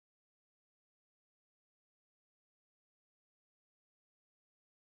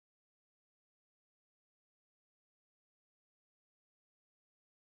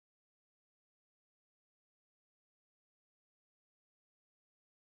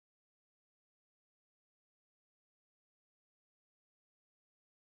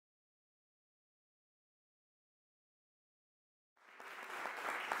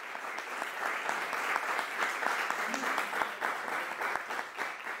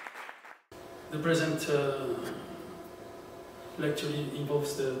The present lecture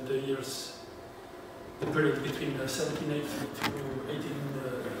involves the years, the period between 1780 to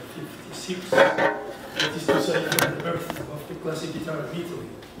 1856. That is to say, from the birth of the classic guitar in Italy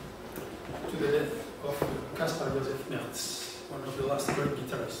to the death of Caspar Joseph Merz, one of the last great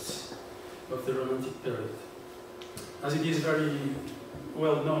guitarists of the Romantic period. As it is very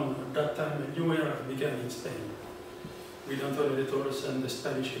well known, at that time a new era began in Spain, with Antonio de Torres and the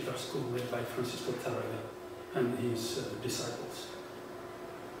Spanish guitar school led by Francisco Tárrega and his disciples.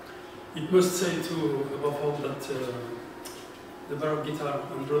 It must say too, above all, that the baroque guitar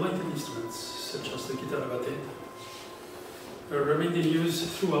and related instruments, such as the guitarra battente, remained in use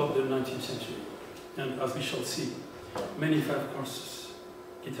throughout the 19th century. And as we shall see, many five-courses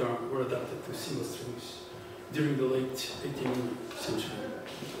guitar were adapted to single strings during the late 18th century.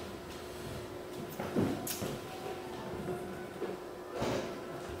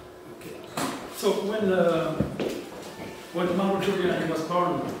 Okay. So when Mario Carreira was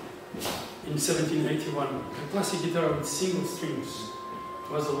born in 1781, the classic guitar with single strings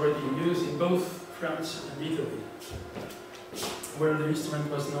was already in use in both France and Italy, where the instrument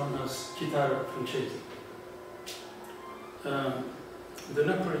was known as chitarra francese. The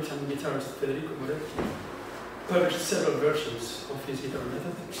Neapolitan guitarist Federico Moretti published several versions of his guitar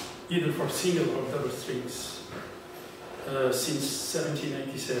method, either for single or double strings, since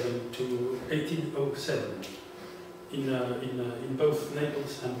 1787 to 1807 in both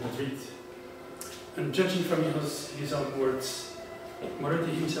Naples and Madrid. And judging from his own words,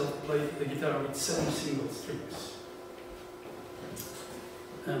 Moretti himself played the guitar with 7 single strings.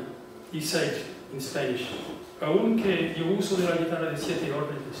 He said in Spanish, aunque yo uso de la guitarra de 7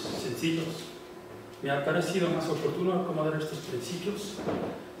 órdenes sencillos, me ha parecido más oportuno acomodar estos principios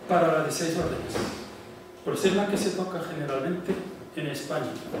para la de 6 órdenes, por ser la que se toca generalmente en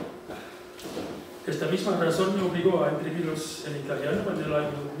España. Esta misma razón me obligó a imprimirlos en italiano en el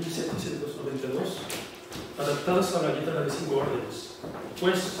año 1792, adaptados a la guitarra de 5 órdenes,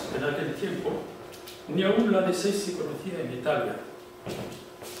 pues en aquel tiempo ni aún la de 6 se conocía en Italia.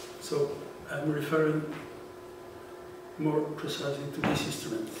 So I'm referring more precisely to this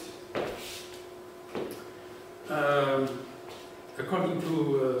instrument. According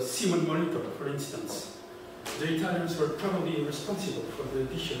to Simon Molitor, for instance, the Italians were probably responsible for the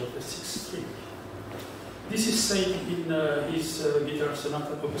addition of the 6th string. This is said in his guitar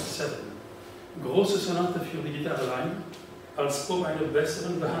sonata opus 7. Große Sonate für die Gitarre allein, als ob eine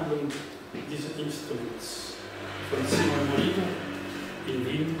besseren Behandlung dieser Instruments. Von Simon Molitor in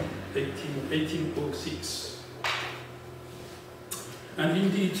Wien, 1806. And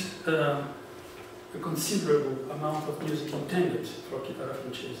indeed, a considerable amount of music intended for chitarra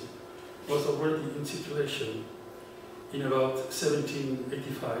francese was already in circulation in about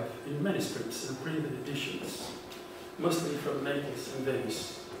 1785 in manuscripts and printed editions, mostly from Naples and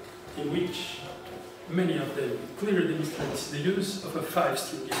Venice, in which many of them clearly demonstrates the use of a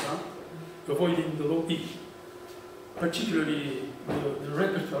 5-string guitar, avoiding the low E, particularly the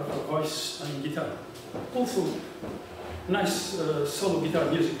repertoire for voice and guitar. Also, nice solo guitar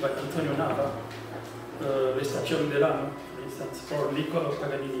music by Antonio Nava, Le Stagioni dell'Anno, for instance, or Niccolo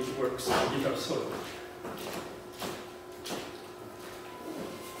Paganini's works on guitar solo.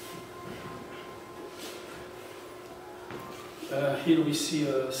 Here we see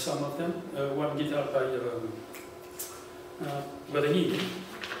some of them. One guitar by Guadagnini,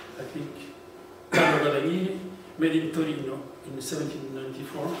 I think, Carlo Guadagnini, made in Torino in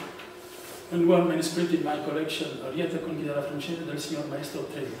 1794. And one manuscript in my collection, Ariete con chitarra francese del signor Maestro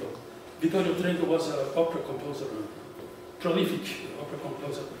Trento. Vittorio Trento was an opera composer, a prolific opera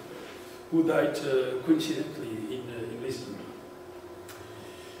composer, who died coincidentally in Lisbon.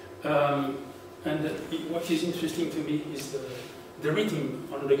 What is interesting to me is the rhythm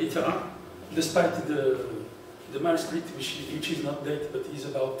on the guitar, despite the manuscript, which is not dated, but is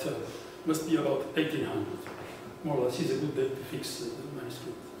about must be about 1800, more or less. Is a good date to fix the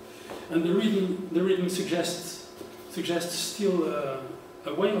manuscript. And the rhythm suggests still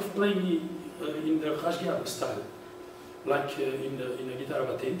a way of playing in the rasgueado style, like in a guitarra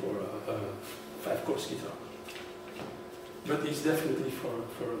battente or a 5-course guitar. But it's definitely for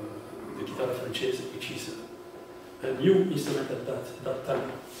the guitarra francese, which is a new instrument at that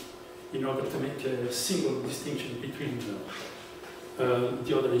time, in order to make a single distinction between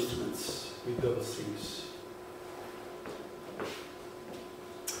the other instruments with double strings.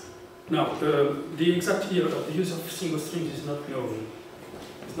 Now, the exact year of the use of single strings is not known.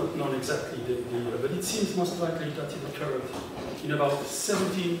 It's not known exactly the year, but it seems most likely that it occurred in about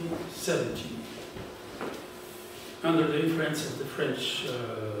 1770. under the influence of the French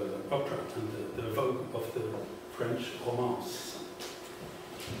opera and the vogue of the French romance.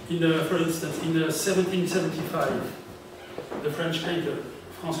 For instance, in 1775, the French painter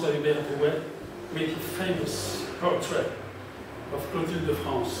François Hubert Drouet made a famous portrait of Clotilde de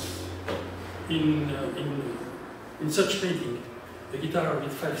France. In such painting, the guitar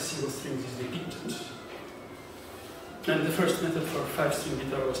with 5 single strings is depicted. And the first method for 5-string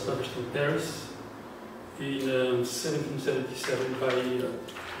guitar was published in Paris in 1777 by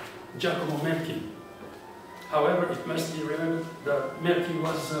Giacomo Merti. However, it must be remembered that Merti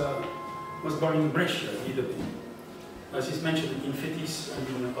was born in Brescia, Italy, as is mentioned in Fétis and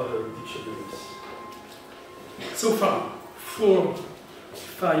in other dictionaries. So far, 5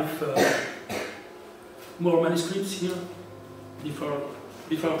 more manuscripts here before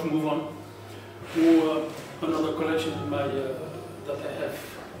to move on. Another collection in my that I have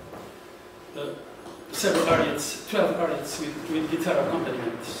several arias, 12 arias with guitar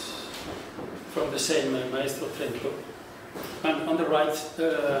accompaniment from the same Maestro Trento. And on the right,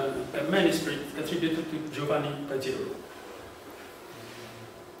 a manuscript attributed to Giovanni Pazziro,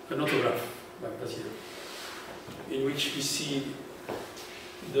 an autograph by Pazziro, in which we see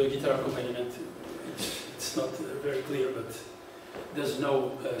the guitar accompaniment. It's not very clear, but there's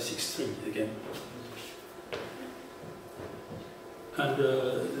no 6th string again. And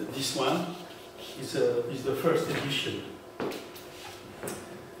this one is the first edition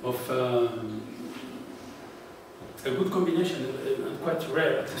of a good combination and quite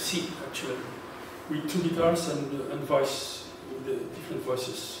rare to see actually, with 2 guitars and voice, with the different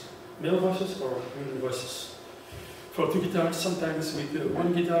voices, male voices or women voices. For 2 guitars, sometimes with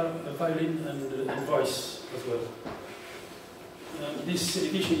 1 guitar, a violin, and voice as well. This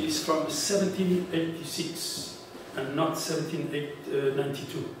edition is from 1786 and not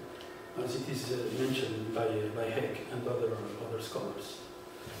 1792, as it is mentioned by Heck and other scholars.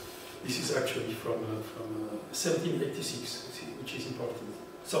 This is actually from 1786, which is important.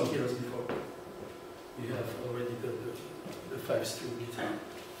 Some years before, we have already the 5-string guitar.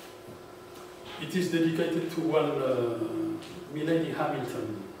 It is dedicated to one Milady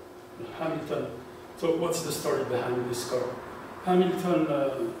Hamilton. So what's the story behind this score?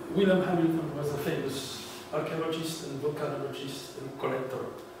 William Hamilton was a famous archaeologist and volcanologist and collector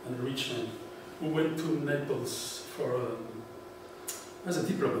and rich man who went to Naples as a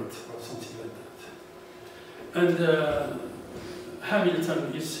diplomat or something like that. And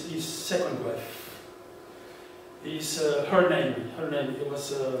Hamilton is his second wife. Her name it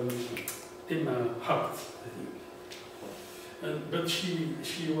was Emma Hart, I think. But she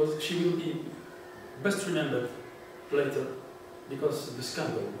will be best remembered later because of the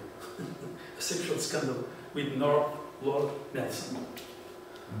scandal, a sexual scandal with Lord Nelson.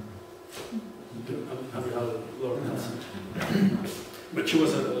 Lord Nelson. But she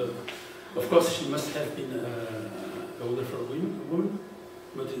was of course, she must have been a wonderful woman,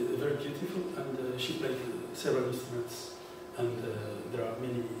 but very beautiful, and she played several instruments, and there are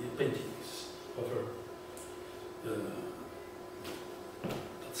many paintings of her.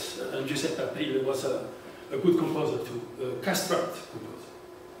 And Giuseppe Aprile was a good composer too, castrate composer.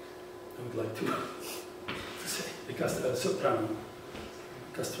 I would like to say, the soprano,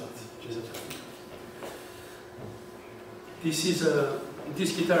 castrate, Giuseppe Aprile.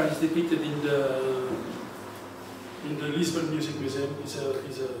 This guitar is depicted in the Lisbon Music Museum. It's a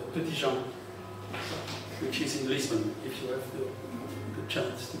Petit Jean, which is in Lisbon, if you have the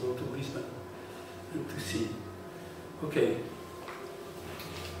chance to go to Lisbon and to see. Okay,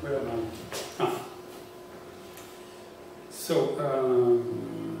 where am I? So,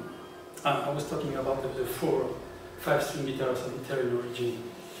 I was talking about the 4 5-string guitars of Italian origin.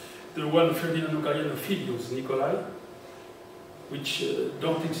 The one Ferdinando Galliano Filius Nicolai, which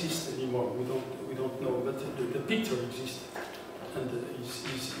don't exist anymore. We don't know, but the picture exists, and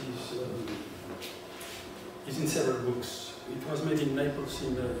is in several books. It was made in Naples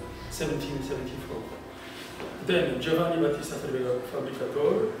in 1774. Then Giovanni Battista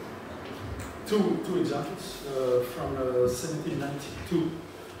Fabbricatore, two examples from 1792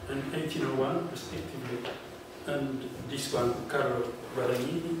 and 1801 respectively, and this one Carlo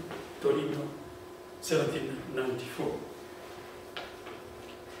Guadagnini, Torino, 1794.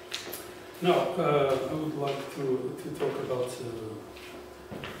 Now, I would like to talk about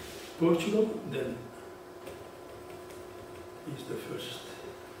Portugal, then is the first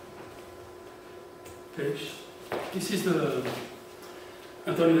page. This is the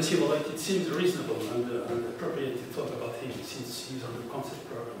Antonio da Silva. It seems reasonable and appropriate to talk about him since he's on the concert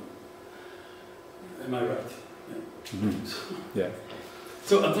program. Am I right? Yeah. Mm-hmm. Yeah.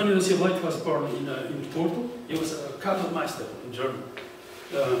 So Antonio da Silva was born in Porto. He was a Kapellmeister in German,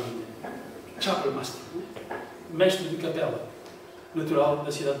 chapel master, mestre de capela, natural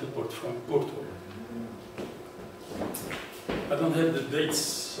da cidade de Porto, from Porto. I don't have the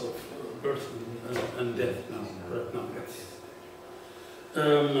dates of birth and death now, right now.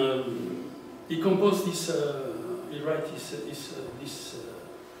 He composed this, he wrote this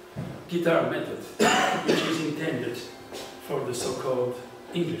guitar method, which is intended for the so-called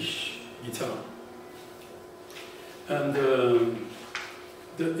English guitar. And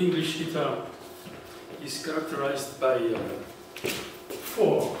the English guitar is characterized by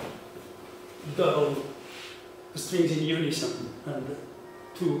 4 double strings in unison and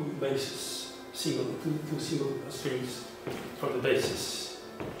 2 basses, two single strings for the basses.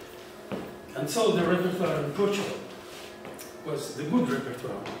 And so the repertoire in Portugal was the good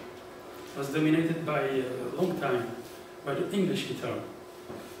repertoire, was dominated by a long time by the English guitar,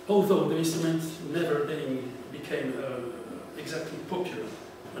 although the instrument never became exactly popular,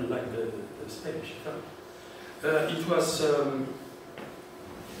 unlike the Spanish guitar.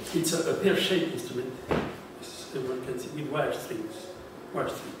 It's a pear-shaped instrument, as everyone can see, with wire strings.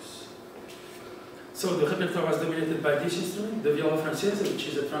 So the repertoire was dominated by this instrument, the viola francese, which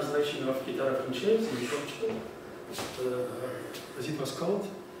is a translation of guitarra francese in Portugal, as it was called,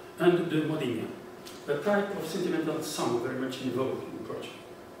 and the modinha, a type of sentimental song very much in vogue in Portugal.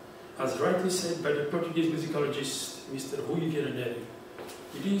 As rightly said by the Portuguese musicologist Mr. Rui Vieira Neri,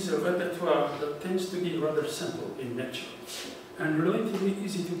 it is a repertoire that tends to be rather simple in nature and relatively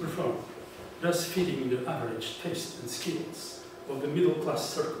easy to perform, thus fitting the average taste and skills of the middle-class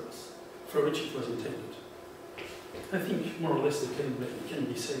circles for which it was intended. I think more or less it can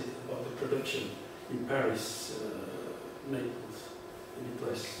be said about the production in Paris, Naples, a bit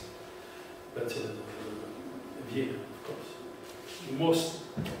less, but Vienna, of course.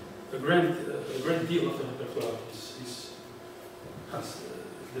 A great deal of the repertoire has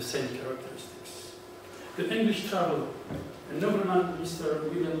the same characteristics. The English traveler, a nobleman, Mr.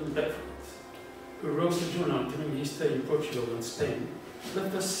 William Beckford, who wrote a journal during his stay in Portugal and Spain,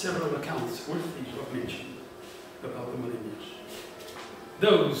 left us several accounts worthy of mention about the modinhas.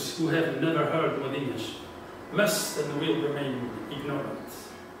 Those who have never heard modinhas must and will remain ignorant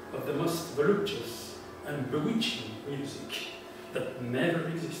of the most voluptuous and bewitching music that ever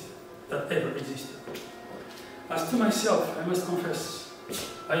existed. As to myself, I must confess,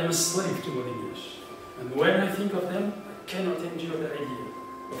 I am a slave to modinhas, and when I think of them, I cannot endure the idea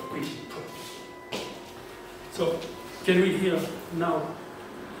of quitting Porto. So, can we hear now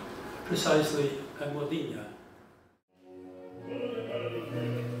precisely a modinha?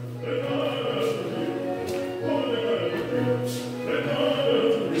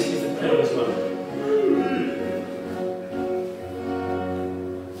 This is the previous one.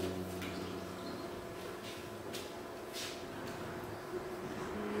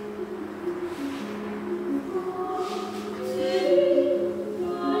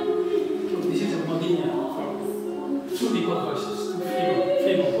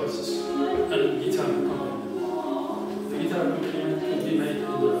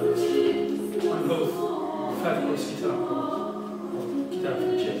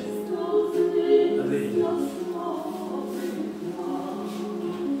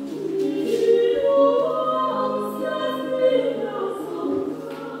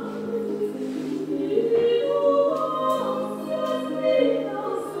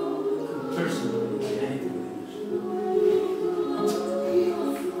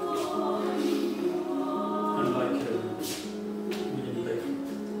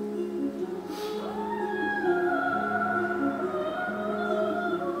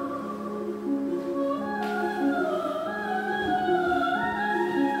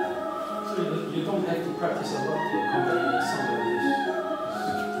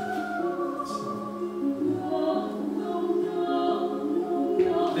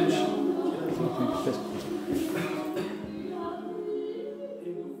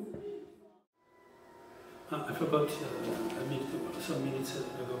 I forgot some minutes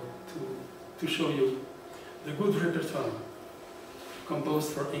ago to show you the good repertoire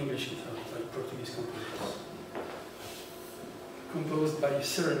composed for English guitar by Portuguese composers. Composed by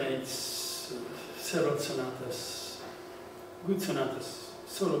serenades, several sonatas, good sonatas,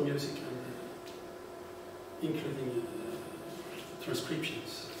 solo music, and including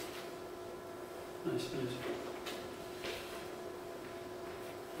transcriptions. Nice music.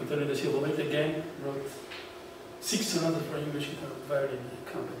 Antonio da Silva later again wrote 6 sonatas for English guitar with violin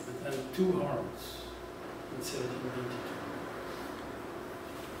accompaniment and 2 horns in 1792.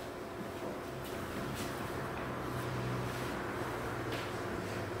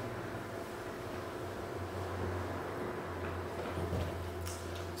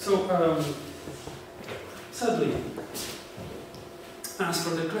 So, sadly, as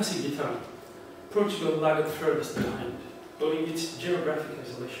for the classic guitar, Portugal lagged furthest behind, owing its geographic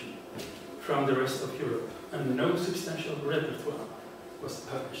isolation from the rest of Europe, and no substantial repertoire was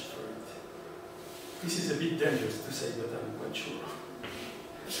published for it. This is a bit dangerous to say, but I'm quite sure.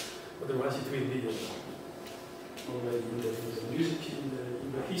 Otherwise, it will be already in the music,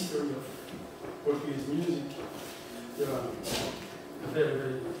 in the history of Portuguese music. There are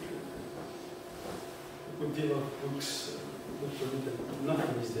very good deal of books written.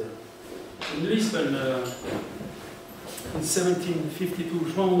 Nothing is there. In Lisbon, in 1752,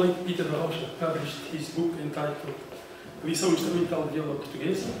 João Leite Peter da Rocha published his book entitled Liceo Instrumental Viola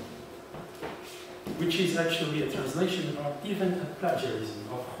Portuguese, which is actually a translation or even a plagiarism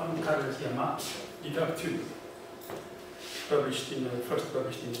of Juan Carlos Guitar 2, first published in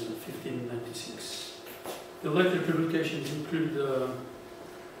 1596. The later publications include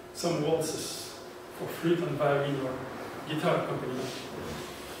some waltzes for flute and violin or guitar accompaniment,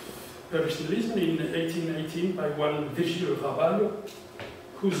 published in Lisbon in 1818 by one Virgilio Raballo,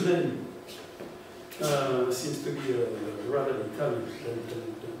 whose name seems to be rather Italian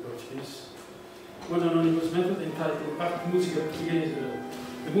than Portuguese. One anonymous method entitled Música Portuguese,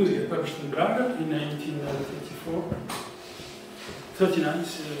 the Musicale, published in Braga in 39,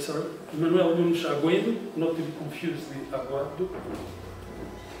 sorry. Manuel Nunes Aguedo, not to be confused with Aguado.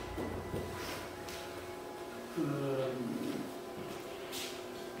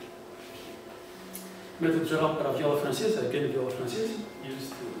 Method geral para a viola francesa, again viola francesa,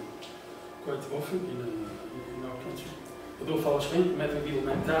 used quite often in our country. Adolfo Alexandre, método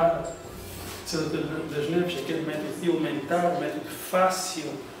elementar, das Neves, aquele método elementar, método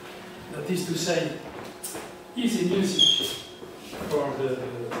fácil, that is to say, easy music for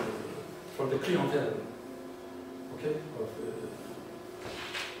the clientele, okay,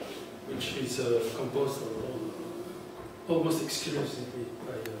 which is composed almost exclusively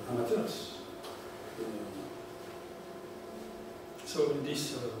by amateurs. So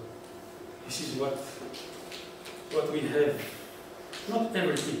this is what we have. Not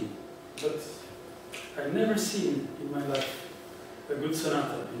everything, but I've never seen in my life a good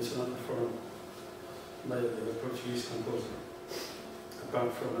sonata in sonata form by a Portuguese composer,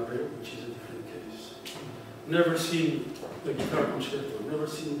 apart from Mario, which is a different case. Never seen a guitar concerto. Never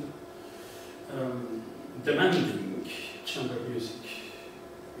seen demanding chamber music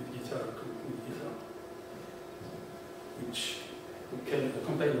with guitar, which can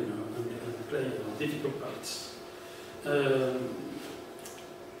accompany and play difficult parts.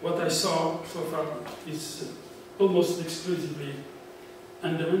 What I saw so far is almost exclusively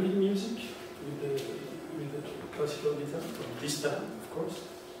undemanding music with the classical guitar, from this time, of course,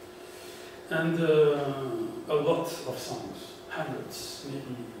 and a lot of songs, hundreds,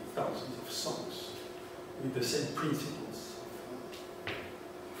 maybe thousands of songs, with the same principles,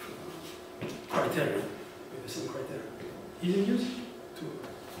 criteria, with the same criteria. Easy music,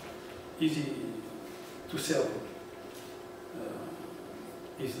 easy to sell,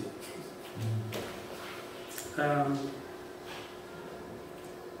 easily. Okay.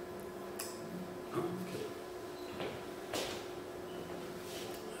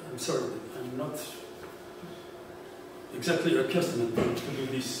 I'm sorry, I'm not exactly accustomed to do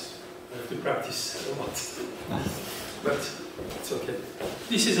this. I have to practice a lot, but it's okay.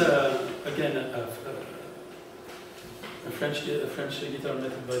 This is again a French guitar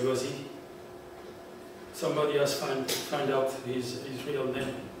method by Musik. Somebody has find out his real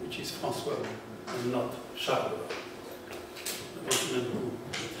name, which is François, and not Charles. I don't remember who.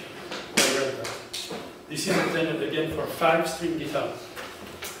 I read that. This is intended again for 5-string guitar,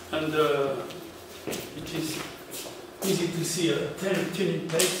 and it is easy to see a 10 tuning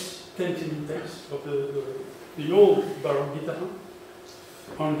pace of the old Baroque guitar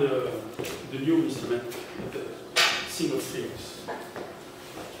on the new instrument with the single strings.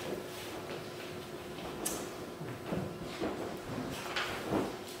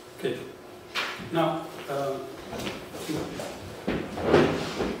 Okay. Now,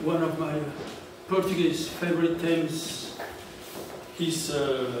 one of my Portuguese favorite themes is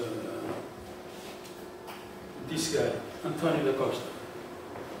this guy, António da Costa,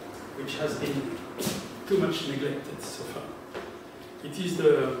 which has been too much neglected so far. It is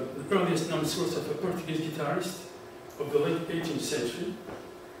the earliest known source of a Portuguese guitarist of the late 18th century.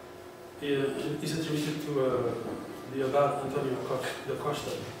 It is attributed to the Abad António da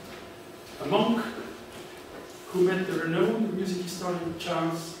Costa, a monk who met the renowned music historian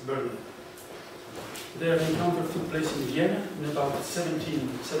Charles Burnett. Their encounter took place in Vienna in about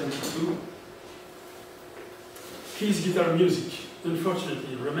 1772. His guitar music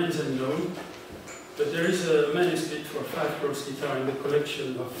unfortunately remains unknown, but there is a manuscript for 5-chords guitar in the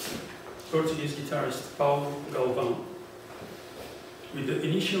collection of Portuguese guitarist Paulo Galvão, with the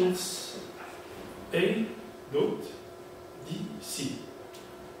initials A. D. C,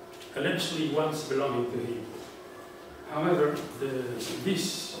 allegedly once belonging to him. However,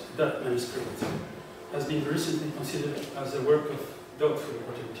 that manuscript has been recently considered as a work of doubtful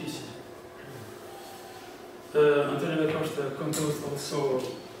authenticity. Antonio da Costa composed also,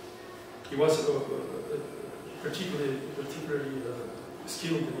 he was particularly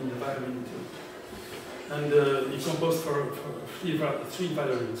skilled in the violin too. And he composed for three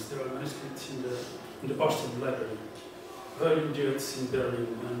violins. There are manuscripts in the Austin Library, violin duets in Berlin,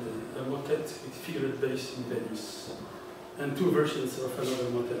 and a motet with figured bass in Venice, and 2 versions of another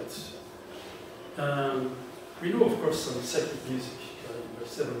motet. We know, of course, some sacred music by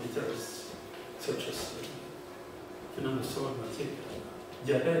several guitarists, such as Fernando Suardo,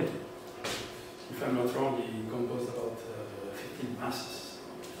 Diabelli. If I'm not wrong, he composed about 15 masses.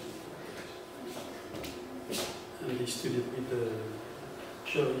 And he studied with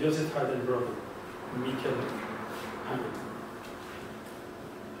Joseph Haydn's brother, Musicale.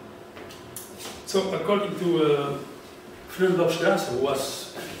 So, according to Freundloffstrasse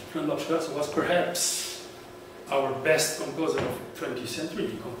was perhaps our best composer of the 20th century.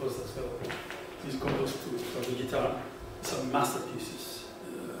 He composed as well. He's composed too for the guitar some masterpieces,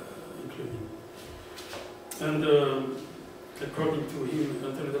 including. And according to him,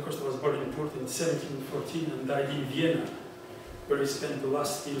 Antonio da Costa was born in Porto in 1714 and died in Vienna, where he spent the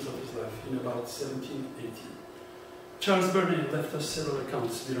last years of his life in about 1780. Charles Bernet left us several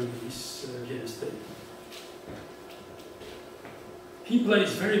accounts during his Vienna stay. He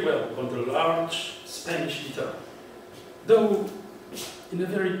plays very well on the large Spanish guitar, though in a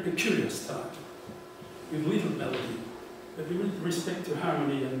very peculiar style, with little melody, but with respect to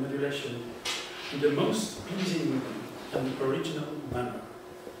harmony and modulation in the most pleasing and original manner.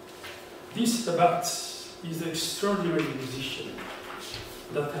 This Abbat is the extraordinary musician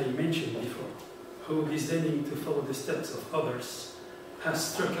that I mentioned before, who, disdaining to follow the steps of others,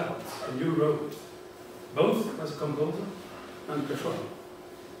 has struck out a new road, both as a composer and performer,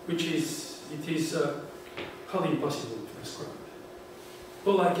 which is wholly impossible to describe.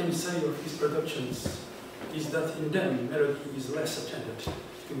 All I can say of his productions is that in them melody is less attended to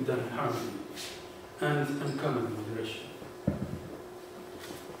than harmony and uncommon moderation.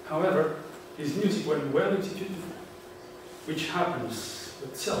 However, his music, when well executed, which happens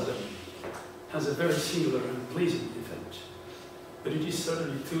but seldom, has a very singular and pleasing effect. But it is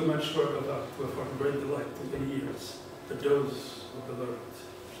certainly too much work of art to afford great delight to many ears, but those of the learned.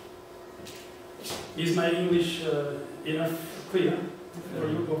 Is my English enough clear for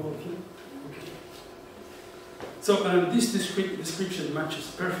you all of you? Okay. So this description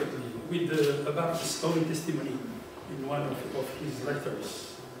matches perfectly with Abbat's own testimony in one of his letters.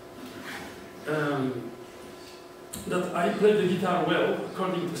 That I play the guitar well,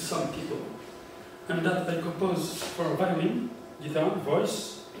 according to some people, and that I compose for violin, guitar,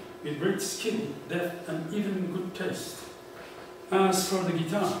 voice, with great skill, depth, and even good taste. As for the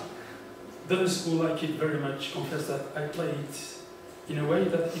guitar, those who like it very much confess that I play it in a way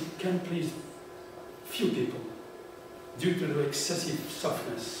that it can please few people, due to the excessive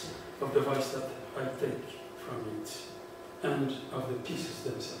softness of the voice that I take from it, and of the pieces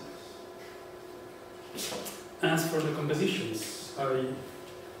themselves. As for the compositions, I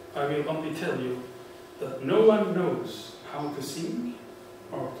will only tell you that no one knows how to sing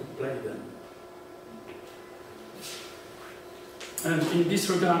or to play them. And in this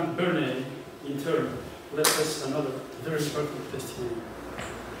regard, Bernet, in turn, left us another very important testimony.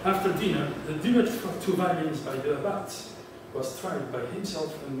 After dinner, the duet for 2 violins by the Abbat was tried by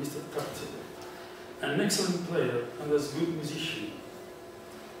himself and Mr. Tarte, an excellent player and as good musician.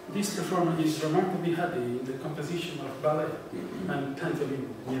 This performer is remarkably happy in the composition of ballet and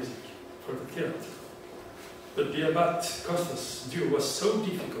pantomime music for the theatre. But the Abbat Costas duo was so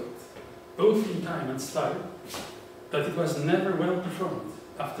difficult, both in time and style, that it was never well performed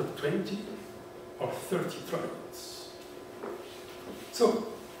after 20 or 30 trials. So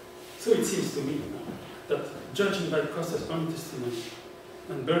it seems to me that, judging by Costas' own testimony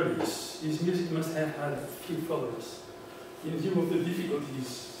and Bernet's, his music must have had few followers in view of the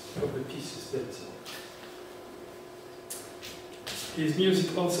difficulties of the pieces themselves. His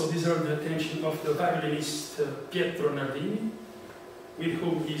music also deserved the attention of the violinist Pietro Nardini, with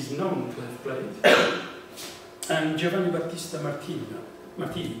whom he is known to have played, and Giovanni Battista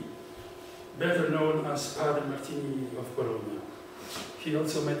Martini, better known as Padre Martini of Bologna. He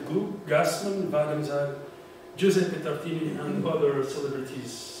also met Gluck, Gassman, Wagenseil, Giuseppe Tartini and other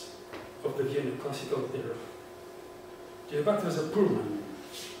celebrities of the Vienna classical era. Dierbach was a poor man,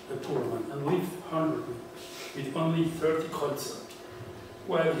 and lived honorably with only 30 kreuzer,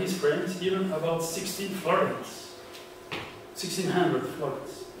 while his friends given about 1600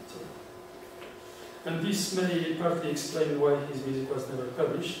 florins. And this may partly explain why his music was never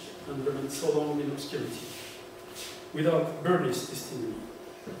published and remained so long in obscurity. Without Bernie's testimony,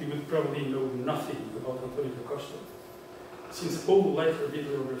 we would probably know nothing about Antonio da Costa, since all later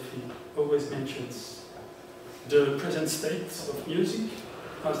bibliography always mentions the present state of music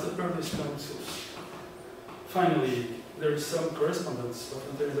as the earliest known source. Finally, there is some correspondence of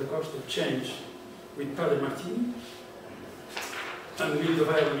Antonio da Costa change with Padre Martini and with the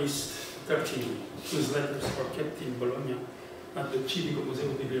violinist Tartini, whose letters are kept in Bologna at the Civico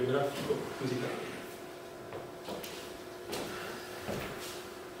Museo Bibliografico Musicale.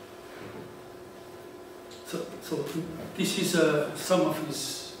 So this is some of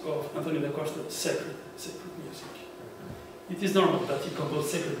Antonio da Costa's sacred music. It is normal that he composed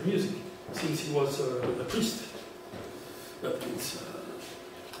sacred music since he was a priest, but it's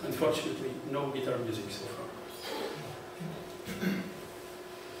unfortunately no guitar music so far.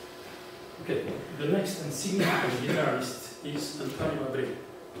 Okay, the next and significant guitarist is Antonio Abreu,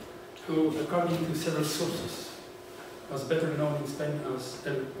 who, according to several sources, was better known in Spain as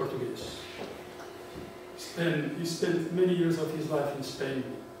El Portuguese. He spent many years of his life in Spain,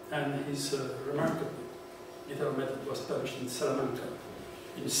 and his remarkable guitar method was published in Salamanca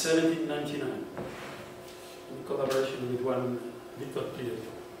in 1799 in collaboration with one Victor Prieto.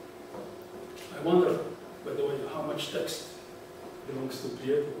 I wonder, by the way, how much text belongs to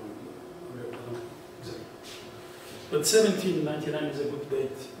Prieto. I don't know exactly. But 1799 is a good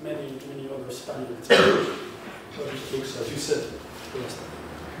date. Many other Spaniards published books, as you said last time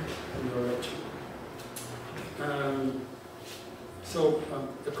in your lecture.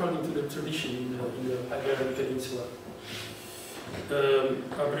 According to the tradition in the Iberian Peninsula,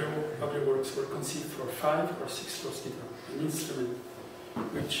 Abreu works were conceived for 5 or 6 strokes guitar, an instrument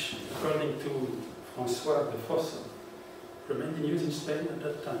which, according to François de Fossa, remained in use in Spain at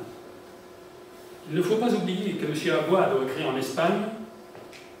that time. Il ne faut pas oublier que M. Aguado écrit en Espagne,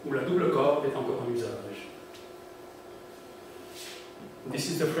 où la double corde est encore en usage.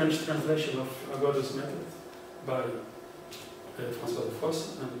 This is the French translation of Aguado's method by François de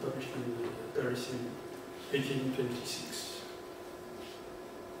Fosse and published in Paris in 1826.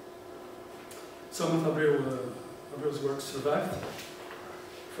 Some of Abreu's works survived,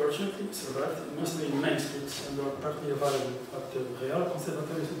 fortunately mostly in manuscripts and are partly available at the Real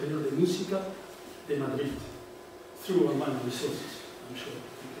Conservatorio de Musica de Madrid through online resources. I'm sure you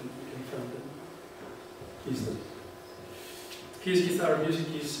can find them easily. His guitar music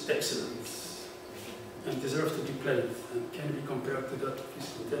is excellent and deserves to be played and can be compared to that of his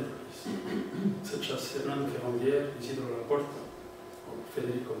contemporaries, such as Fernando Ferrandier, Isidro Laporta, or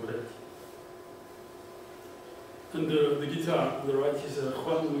Federico Moretti. And the guitar on the right is a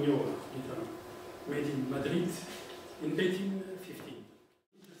Juan Muñoz guitar, made in Madrid in 1815.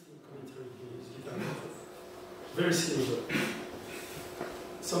 Interesting commentary on his guitar method. Very similar,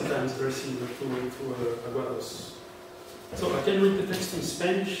 sometimes very similar to Aguado's. So I can read the text in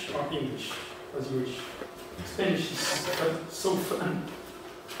Spanish or English, as you wish. Spanish is so fun.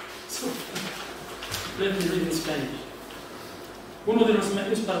 Let me read in Spanish. Uno de los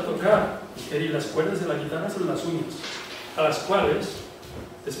medios para tocar y herir las cuerdas de la guitarra son las uñas, a las cuales,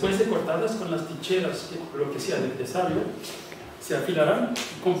 después de cortadas con las tijeras, lo que sea necesario, se afilarán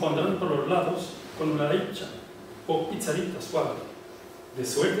y compondrán por los lados con una lecha o pizarita suave, de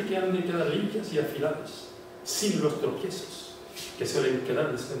suerte que han de quedar limpias y afiladas, sin los tropiezos que suelen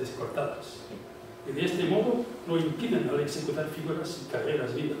quedar después de cortadas. Y de este modo no impiden al ejecutar figuras y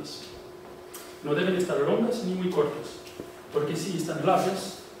carreras vivas. No deben estar longas ni muy cortas, porque si están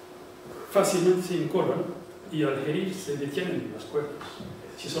largas, fácilmente se encorvan y al herir se detienen las cuerdas.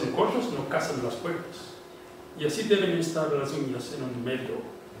 Si son cortas, no casan las cuerdas. Y así deben estar las uñas en un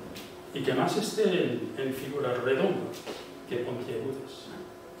medio, y que más estén en figuras redondas que puntiagudas.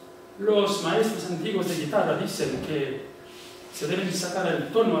 Los maestros antiguos de guitarra dicen que se deben sacar el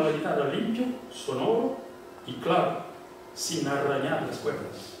tono a la guitarra limpio, sonoro y claro, sin arañar las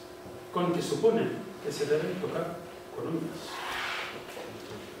cuerdas, con que suponen que se deben tocar con uñas.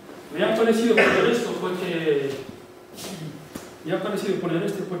 Me ha parecido poner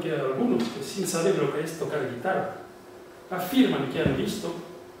esto porque algunos, que sin saber lo que es tocar guitarra, afirman que han visto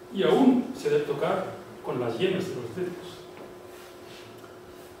y aún se debe tocar con las yemas de los dedos.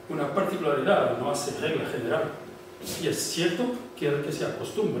 Una particularidad no hace regla general, y es cierto que el que se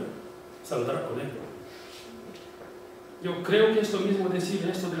acostumbra saldrá con ello. Yo creo que es lo mismo decir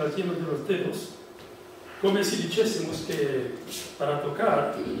esto de las yemas de los dedos, como si dijésemos que para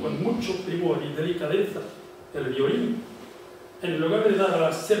tocar con mucho primor y delicadeza el violín, en lugar de dar a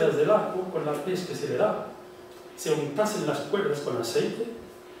las cerdas del arco con la pez que se le da, se untasen las cuerdas con aceite,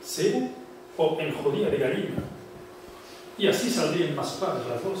 sebo o enjodía de gallina, y así saldrían más claras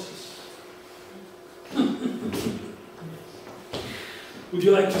las voces. Would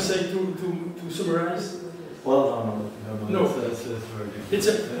you like to say, to summarize? Well, no. No. It's very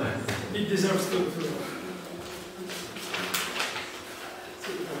good. It deserves to.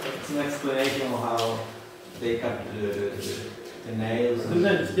 It's an explanation of how they cut the nails. The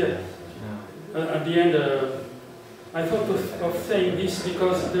nails, yeah. At the end, I thought of saying this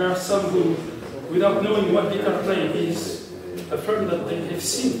because there are some who, without knowing what guitar playing is, affirm that they have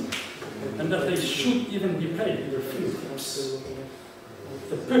seen and that they should even be played with their fingertips.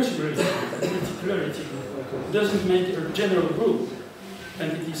 The particularity doesn't make it a general rule,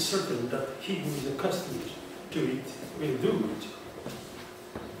 and it is certain that he who is accustomed to it will do it.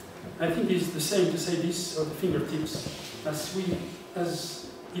 I think it's the same to say this of the fingertips as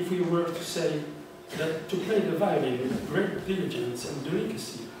if we were to say that to play the violin with great diligence and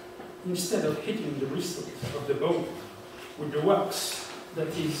delicacy, instead of hitting the bristles of the bow with the wax that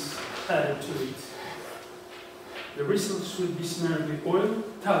is added to it, the bristles would be smeared with oil,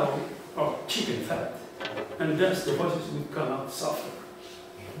 tallow, or chicken fat, and thus the voices would come out softer.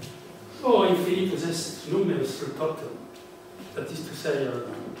 Oh, infinitus est numerus fructotum, that is to say,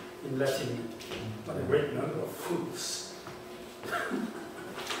 in Latin, what a great number of fools.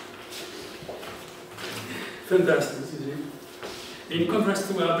 Fantastic, isn't it? In contrast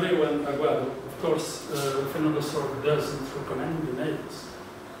to Abreu and Aguado, of course, Fernando Suardo doesn't recommend the nails.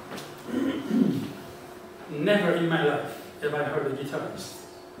 Never in my life have I heard a guitarist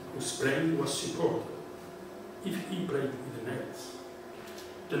whose playing was superb if he played with the nails.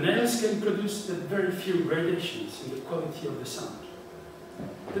 The nails can produce but very few gradations in the quality of the sound.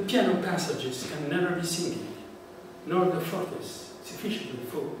 The piano passages can never be singing, nor the fortes sufficiently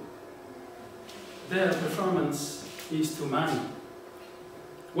full. Their performance is to mine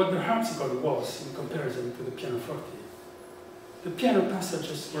what the harpsichord was in comparison to the pianoforte. The piano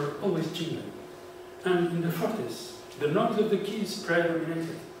passages were always jingling, and in the fortes, the notes of the keys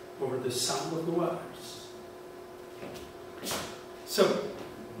predominated over the sound of the wires. So,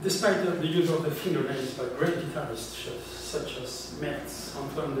 despite the use of the fingernails by great guitarists such as Metz,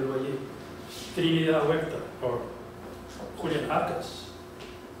 Antoine Deloyer, Trinidad Huerta, or Julian Arcas,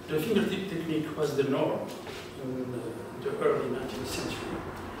 the fingertip technique was the norm in the early 19th century,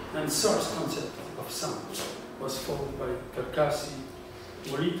 and Sar's concept of sound was followed by Carcassi,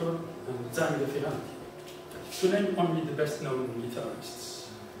 Molitor, and Zani de Ferranti, to name only the best-known guitarists.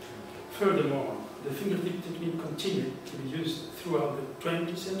 Furthermore, the fingertip technique continued to be used throughout the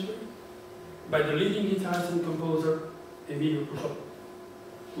 20th century by the leading guitarist and composer Emilio Pujol,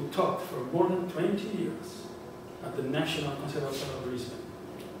 who taught for more than 20 years at the National Conservatório of Brisbane.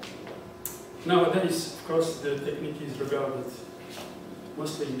 Nowadays, of course, the technique is regarded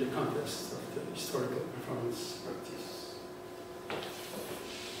mostly in the context of the historical performance practice.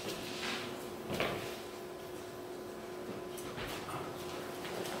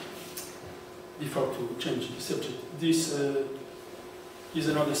 Before to change the subject, this is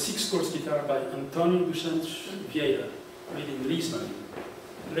another 6-course guitar by António dos Santos Vieira, made in Lisbon,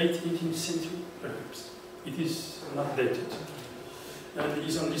 late 18th century, perhaps. It is not dated, and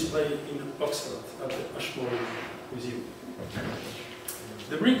is on display in Oxford at the Ashmore Museum.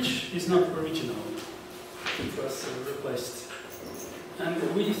 The bridge is not original; it was replaced,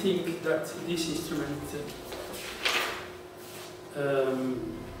 and we think that this instrument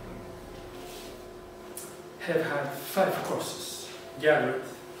have had 5 courses, gathered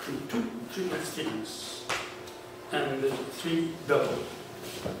through 2 triple strings and 3 double.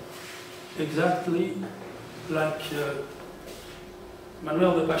 Exactly like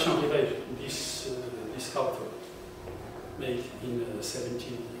Manuel de Paixão Ribeiro, this author, made in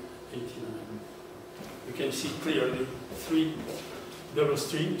 1789. You can see clearly 3 double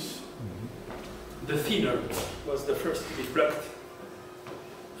strings. The thinner was the first to be plucked,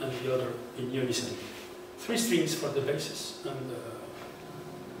 and the other in unison. 3 strings for the basses and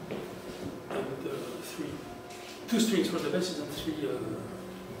 2 strings for the basses and 3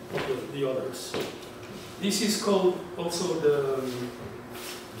 for the others. This is called also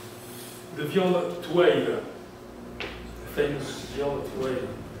the viola tueira, the famous viola tueira,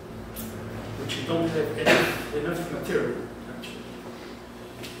 which you don't have enough material actually.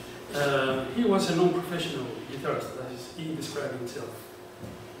 He was a non-professional guitarist, as he described himself.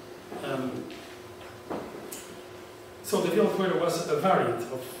 So the violoncello was a variant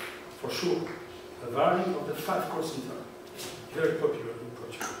of, for sure, a variant of the 5-course guitar, very popular in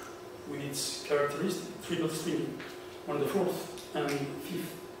Portugal, with its characteristic triple stringing on the 4th and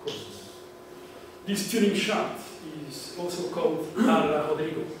 5th courses. This tuning shaft is also called Ala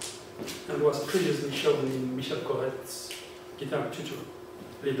Rodrigo and was previously shown in Michel Corret's guitar tutor,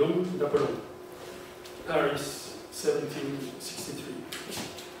 Les Dons d'Apollon, Paris, 1763.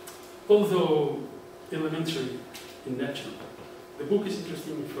 Although elementary in nature, the book is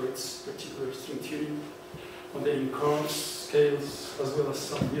interesting for its particular string tuning, containing chords, scales, as well as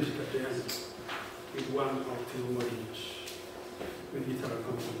some music at the end, with 1 or 2 modifications, with guitar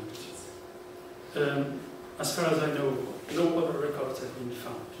accompaniment. As far as I know, no other records have been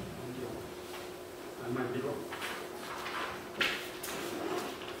found on the album. I might be wrong.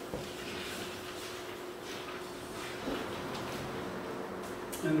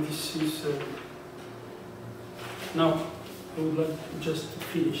 And this is, now I would like just to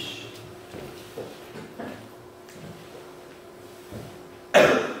finish.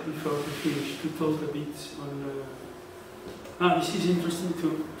 Before we finish, to talk a bit on, this is interesting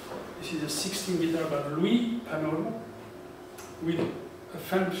too. This is a 16 guitar by Louis Panorama with a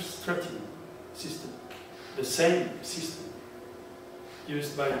French stretching system, the same system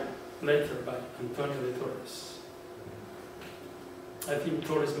used later by Antonio de Torres. I think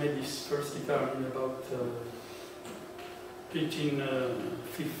Torres made his first guitar in about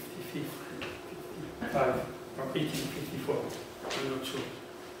 1855 or 1854, I'm not sure.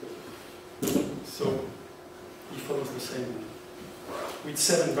 So he follows the same way, with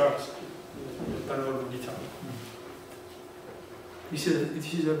 7 bars in the panorama guitar. This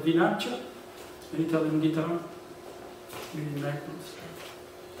is a Vinaccia, an Italian guitar, with magnets.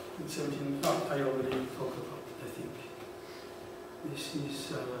 In 17, I already talked about it, I think. This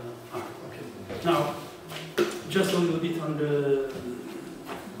is, okay. Now, just a little bit on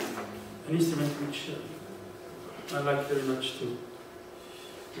an instrument which I like very much too,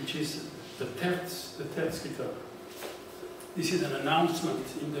 which is the terz guitar. This is an announcement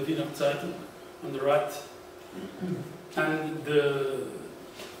in the Wiener Zeitung on the right, and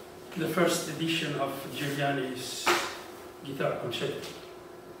the first edition of Giuliani's Guitar Concerto,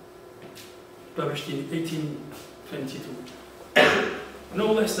 published in 1822.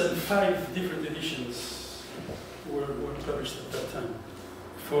 No less than 5 different editions were published at that time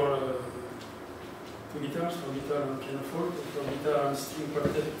for 2 guitars, for guitar and pianoforte, for guitar and string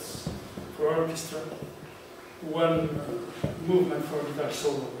quartets, for orchestra, 1 movement for guitar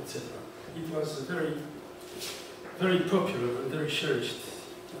solo, etc. It was very, very popular and very cherished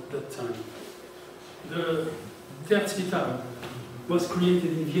at that time. The terz guitar was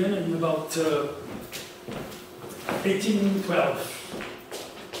created in Vienna in about 1812,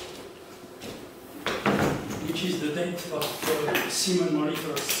 which is the date of Simon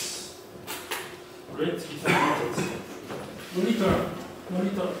Monitor's great guitar methods.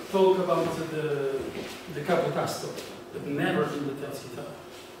 Monitor talk about the capotasto, but never in the terz guitar.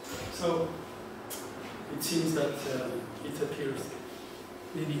 So it seems that it appears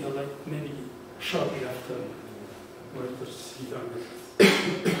maybe shortly after Monitor's guitar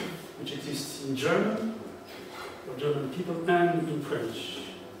methods, which exists in German, for German people, and in French.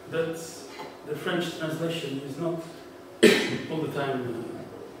 But the French translation is not all the time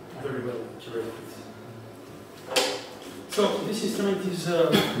very well curated. So this instrument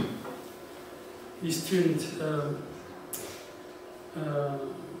is tuned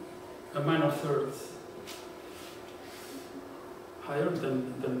a minor third higher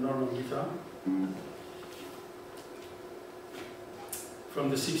than normal guitar, from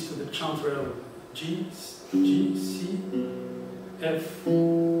the 6th to the chanterelle G, C, F,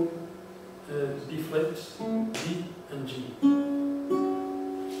 B flat, D, and G.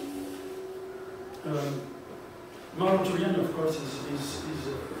 Mauro Giuliani, of course,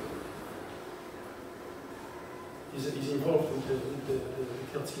 is involved with the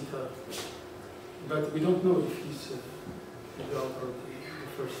terz guitar, but we don't know if he's the author of the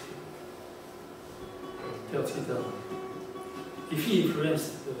first terz guitar. If he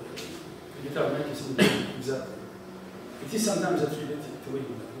influenced the guitar makers, exactly. It is sometimes attributed to him,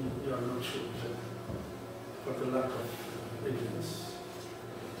 but we are not sure for the lack of evidence.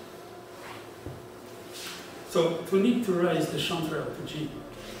 So to need to raise the chanterelle to G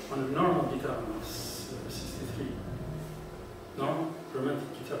on a normal guitar of 63, normal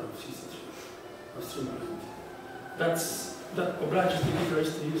romantic guitar of 63, of string that obliges the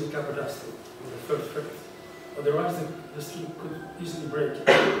guitarist to use a capotasto on the third fret. Otherwise, the string could easily break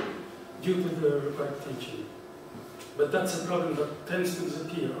due to the required tension. But that's a problem that tends to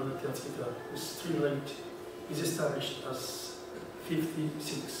disappear on a terz guitar, whose string length is established as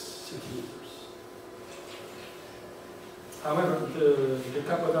 56 centimeters. However, the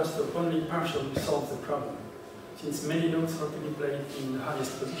capodaster only partially solves the problem, since many notes are to be played in the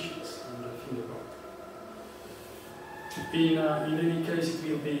highest positions on the fingerboard. In any case, it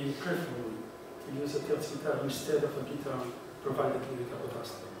will be preferable to use a third guitar instead of a guitar provided with a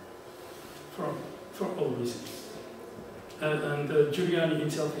capodaster, for all reasons. And Giuliani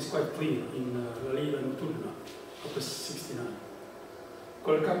himself is quite clear in La Lira Notturna, opus 69.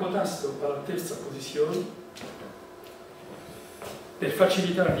 Col capotasto alla terza posizione, per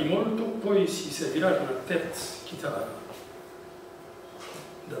facilitare di molto, poi si servirà di una terza chitarra.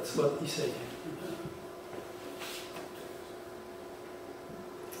 That's what he said.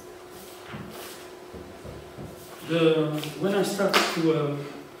 When I started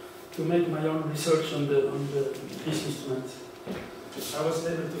to make my own research on this instrument, I was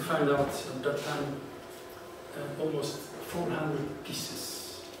able to find out at that time almost 400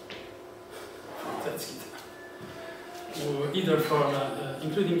 pieces from that guitar, either from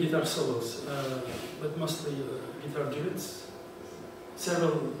including guitar solos, but mostly guitar duets,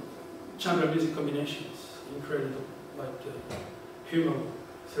 several chamber music combinations, incredible, like Hummel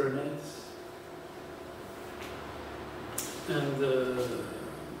serenades, and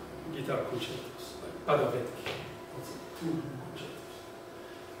guitar concertos, like Paravetsky, also 2 concertos.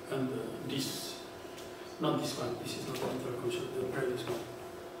 And this, not this one, this is not a guitar concerto, the previous one.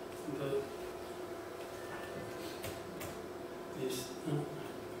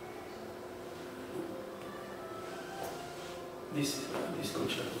 This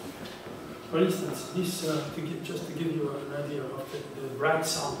concerto. For instance, this, just to give you an idea of the bright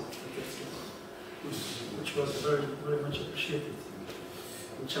sound of the text, which was very, very much appreciated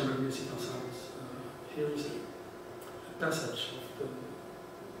in chamber music ensembles. Here is a passage of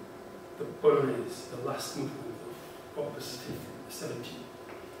the Polonaise, the last movement of Opus 17,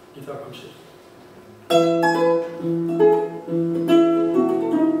 guitar concerto.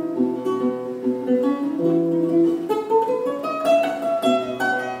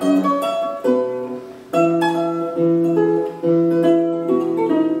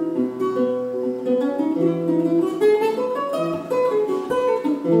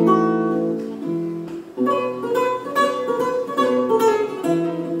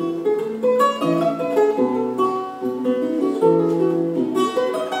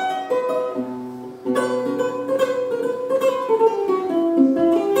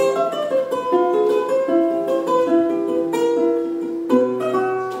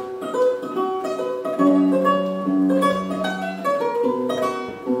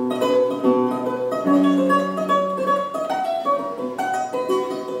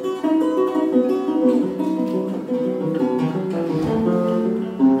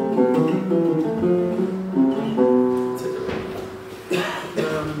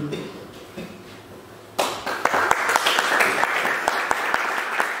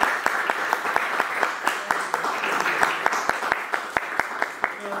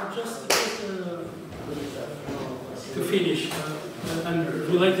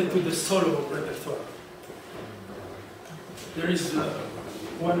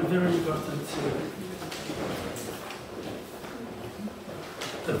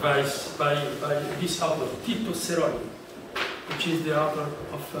 Which is the author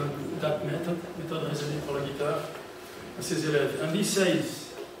of that method raisonnée pour la guitare, à ses élèves. And he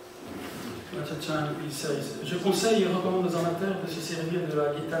says, je conseille et recommande aux amateurs de se servir de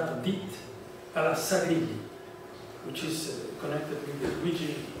la guitare dite à la Sagrini, which is connected with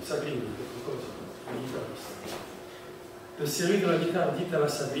Luigi Sagrini, the composer and guitarist. De servir de la guitare dite à la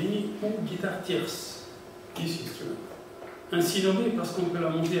Sagrini ou guitare tierce, this instrument. Ainsi nommée parce qu'on peut la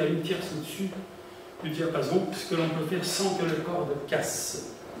monter à une tierce au-dessus du diapason, puisque l'on peut faire sans que les cordes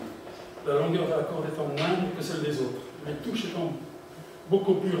cassent. La longueur de la corde étant moindre que celle des autres. Les touches étant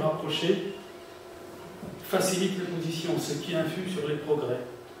beaucoup plus rapprochées, facilite les positions, ce qui influe sur les progrès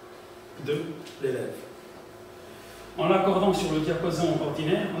de l'élève. En l'accordant sur le diapason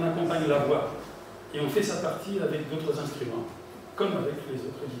ordinaire, on accompagne la voix et on fait sa partie avec d'autres instruments, comme avec les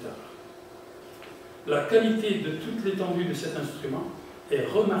autres guitares. La qualité de toute l'étendue de cet instrument est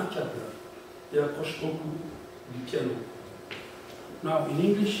remarquable et approche beaucoup du piano. Now, in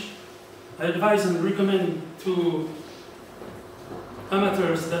English, I advise and recommend to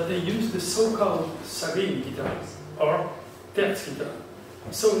amateurs that they use the so-called Sagrini guitars, or terz guitar,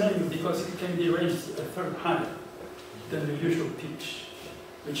 so named because it can be raised a third higher than the usual pitch,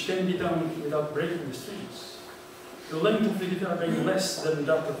 which can be done without breaking the strings. The length of the guitar being less than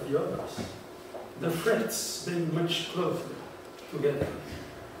that of the others, the frets being much closer together,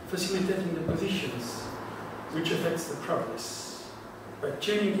 facilitating the positions which affects the progress. By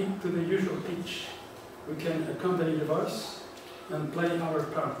tuning it to the usual pitch, we can accompany the voice and play our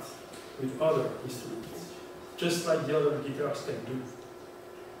part with other instruments, just like the other guitars can do.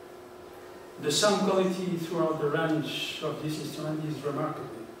 The sound quality throughout the range of this instrument is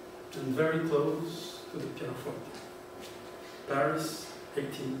remarkable and very close to the pianoforte. Paris,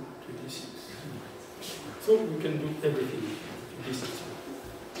 1826. So we can do everything with this instrument.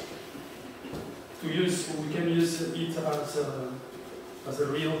 We can use it as a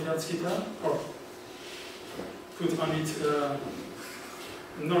real jazz guitar, or put on it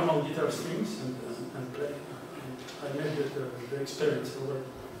normal guitar strings and play. I made the experience already,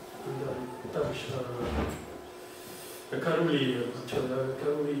 and I published a Caruli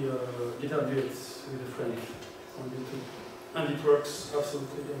guitar duet with a friend on YouTube, and it works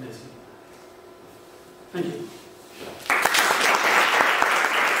absolutely amazing. Thank you.